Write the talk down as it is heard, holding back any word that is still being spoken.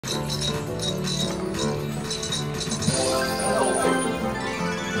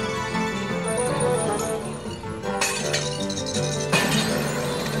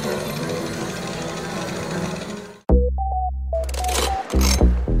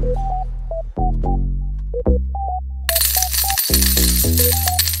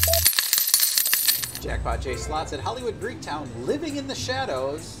Jackpot J slots at Hollywood Greektown, living in the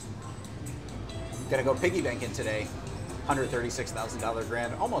shadows. Gonna go Piggy Bankin today. $136,000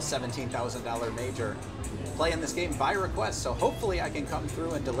 grand, almost $17,000 major. Playing this game by request, so hopefully I can come through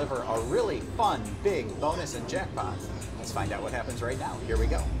and deliver a really fun, big bonus and jackpot. Let's find out what happens right now. Here we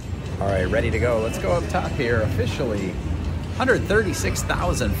go. All right, ready to go. Let's go up top here officially.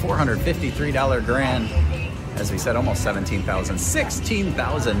 $136,453 grand. As we said, almost $17,000.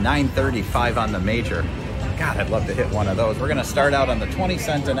 $16,935 on the major. God, I'd love to hit one of those. We're gonna start out on the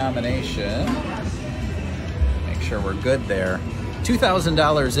 20-cent denomination. Make sure we're good there.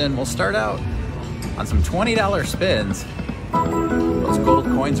 $2,000 in. We'll start out on some $20 spins. Those gold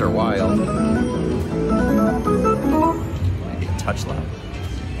coins are wild. Maybe a touch loud.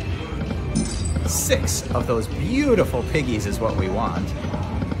 6 of those beautiful piggies is what we want.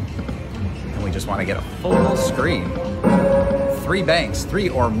 And we just want to get a full screen. 3 banks, 3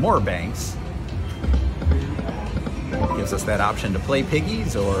 or more banks. Gives us that option to play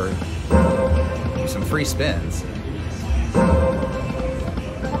piggies or do some free spins.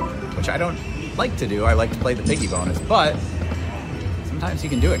 Which I don't like to do. I like to play the piggy bonus, but sometimes you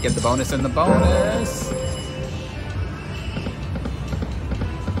can do it. Get the bonus in the bonus.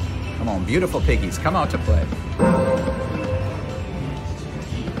 Come on, beautiful piggies, come out to play.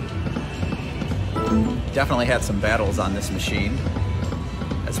 Definitely had some battles on this machine,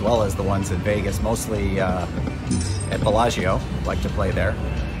 as well as the ones in Vegas, mostly at Bellagio. Like to play there.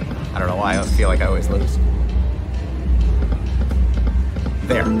 I don't know why, I feel like I always lose.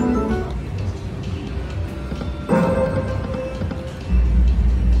 There.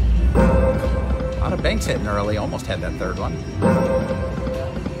 A lot of banks hitting early, almost had that third one.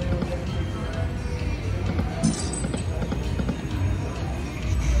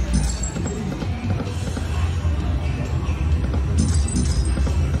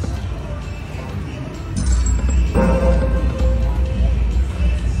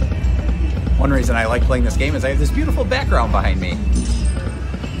 One reason I like playing this game is I have this beautiful background behind me.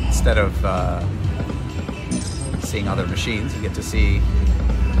 Instead of seeing other machines, you get to see,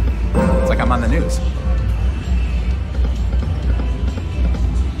 it's like I'm on the news.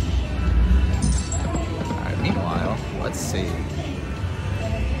 All right, meanwhile, let's see.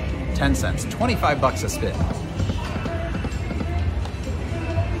 10 cents, 25 bucks a spin.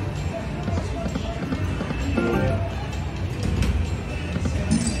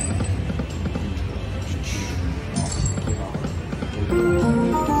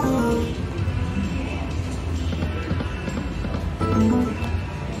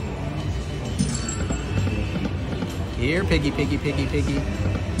 Here, piggy, piggy, piggy, piggy. You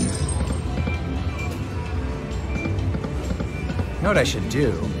know what I should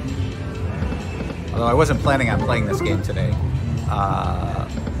do? Although I wasn't planning on playing this game today.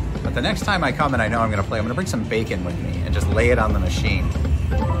 But the next time I come and I know I'm going to play, I'm going to bring some bacon with me and just lay it on the machine.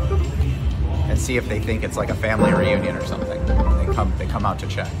 And see if they think it's like a family reunion or something. They come out to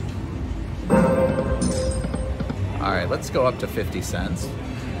check. All right, let's go up to 50 cents.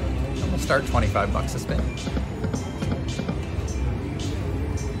 And we'll start 25 bucks a spin.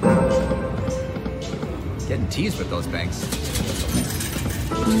 Getting teased with those banks.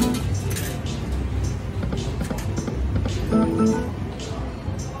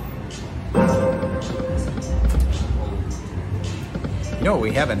 You know what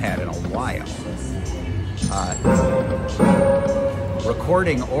we haven't had in a while?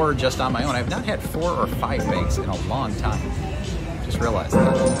 Recording or just on my own. I've not had 4 or 5 banks in a long time. Just realized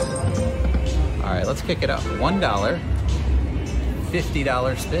that. All right, let's kick it up. $1,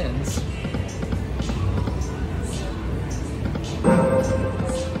 $50 spins.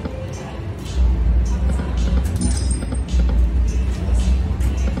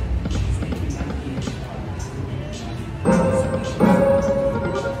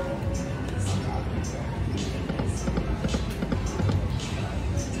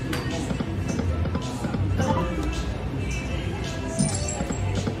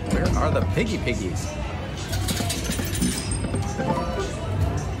 Are the piggy piggies?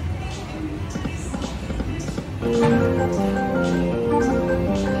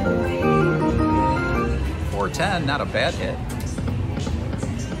 $4.10, not a bad hit.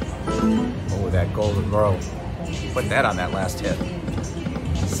 Oh, that golden row. Put that on that last hit.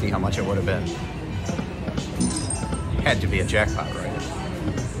 See how much it would have been. Had to be a jackpot, right?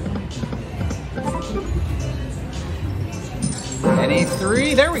 Any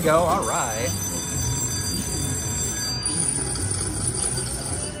three. There we go. All right.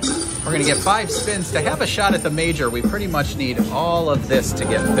 We're going to get 5 spins. To have a shot at the major, we pretty much need all of this to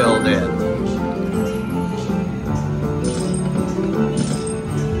get filled in.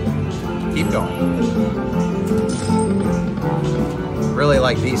 Keep going. Really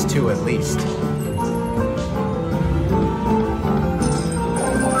like these two at least.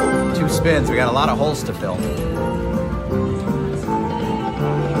 2 spins. We got a lot of holes to fill.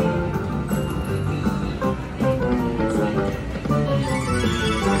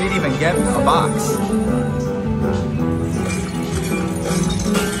 Didn't even get a box.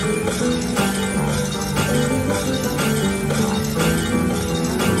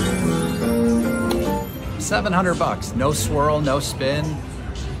 $700. No swirl, no spin.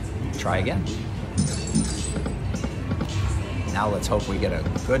 Try again. Now let's hope we get a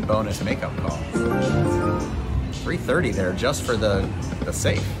good bonus makeup call. $330 there just for the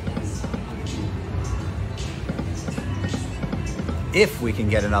safe. If we can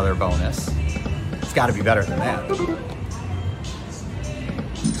get another bonus, it's got to be better than that.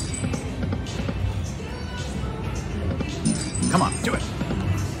 Come on, do it.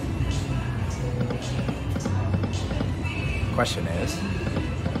 Question is,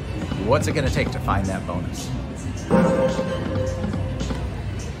 what's it going to take to find that bonus?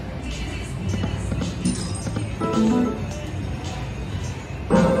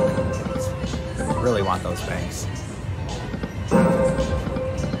 Really want those banks.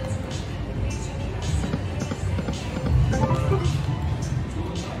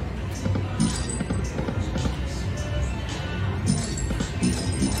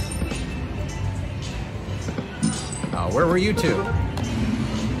 Where were you two?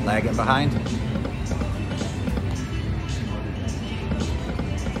 Lagging behind?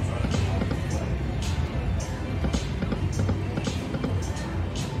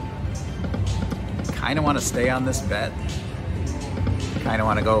 Kind of want to stay on this bet. Kind of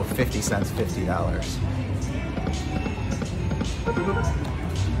want to go 50 cents, $50.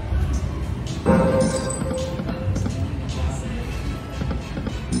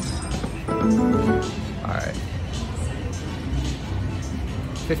 All right.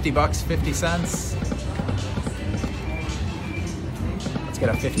 $50, 50 cents. Let's get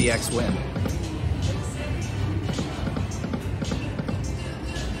a 50x win.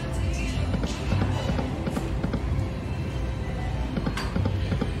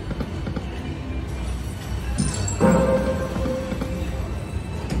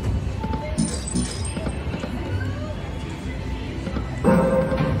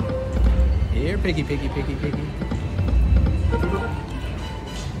 Here, piggy, piggy, piggy, piggy.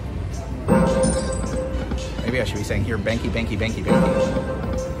 Maybe I should be saying here, banky, banky, banky, banky.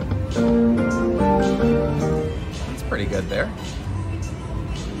 That's pretty good there.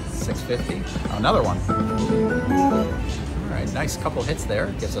 650. Oh, another one. All right, nice couple hits there.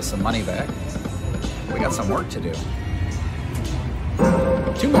 Gives us some money back. We got some work to do.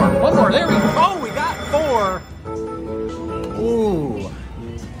 2 more, 1 more. There we go. Oh, we got 4. Ooh.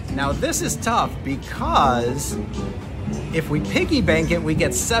 Now this is tough because if we piggy bank it, we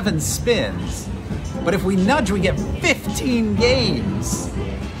get 7 spins. But if we nudge, we get 15 games.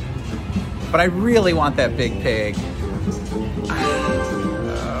 But I really want that big pig.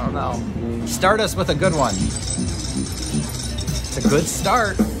 Oh no. Start us with a good one. It's a good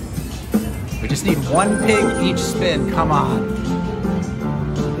start. We just need 1 pig each spin, come on.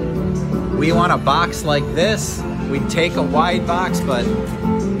 We want a box like this. We'd take a wide box, but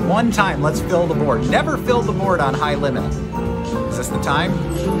one time, let's fill the board. Never filled the board on high limit. Is this the time?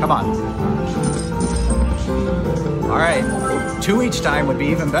 Come on. All right, 2 each time would be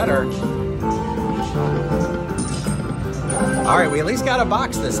even better. All right, we at least got a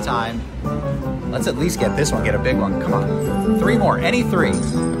box this time. Let's at least get this one, get a big one. Come on. 3 more, any 3.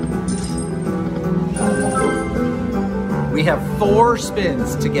 We have 4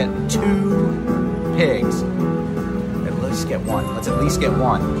 spins to get 2 pigs. At least get 1. Let's at least get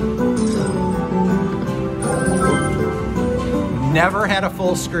 1. Never had a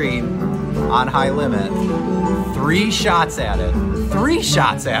full screen on high limit. 3 shots at it. 3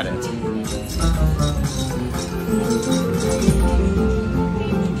 shots at it.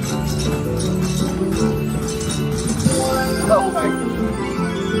 Oh my God.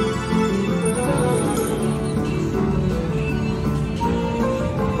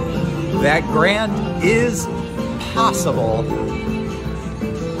 That grand is possible.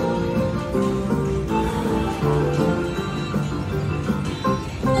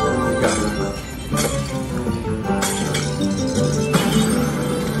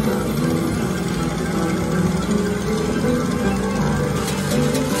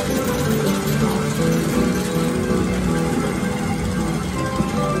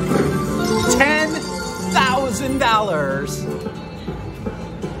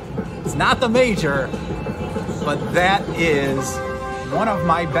 Not the major, but that is one of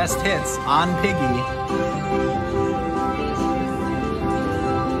my best hits on Piggy.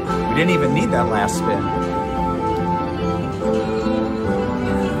 We didn't even need that last spin.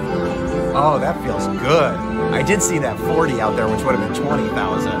 Oh, that feels good. I did see that 40 out there, which would have been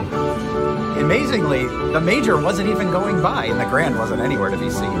 20,000. Amazingly, the major wasn't even going by, and the grand wasn't anywhere to be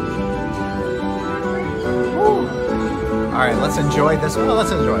seen. Woo. All right, let's enjoy this. Well,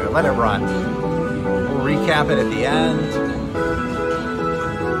 let's enjoy it. Let it run. We'll recap it at the end.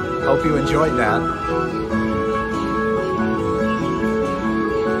 Hope you enjoyed that.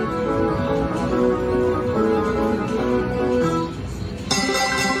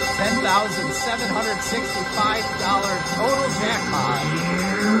 $10,765 total jackpot.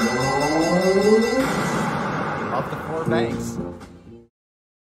 Of the 4 banks.